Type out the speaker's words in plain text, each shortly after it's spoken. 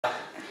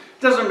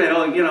Doesn't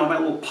matter, you know, my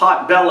little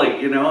pot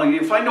belly, you know.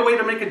 You find a way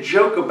to make a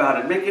joke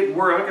about it, make it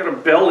work. I got a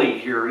belly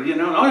here, you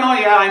know. Oh, no,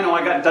 yeah, I know,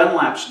 I got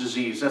Dunlap's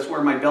disease. That's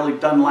where my belly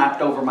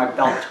Dunlapped over my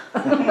belt.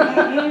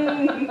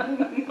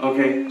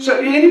 Okay, so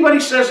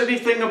anybody says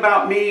anything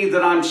about me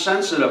that I'm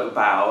sensitive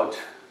about,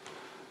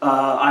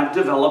 I've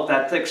developed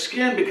that thick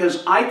skin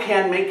because I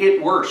can make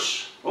it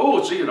worse.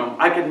 Oh, so, you know,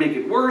 I can make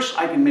it worse.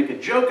 I can make a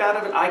joke out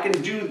of it. I can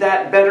do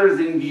that better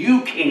than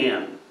you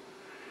can.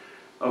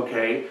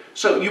 Okay,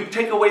 so you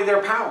take away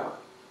their power.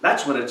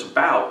 That's what it's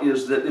about,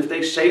 is that if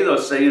they say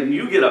those things and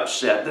you get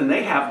upset, then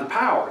they have the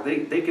power.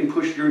 They can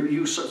push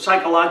you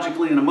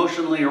psychologically and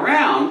emotionally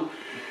around,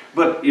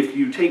 but if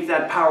you take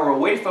that power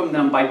away from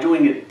them by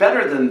doing it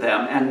better than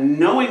them and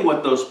knowing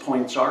what those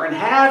points are and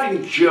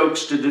having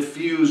jokes to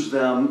diffuse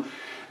them,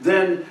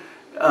 then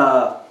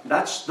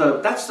that's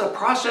the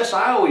process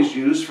I always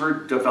use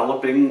for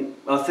developing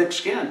a thick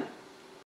skin.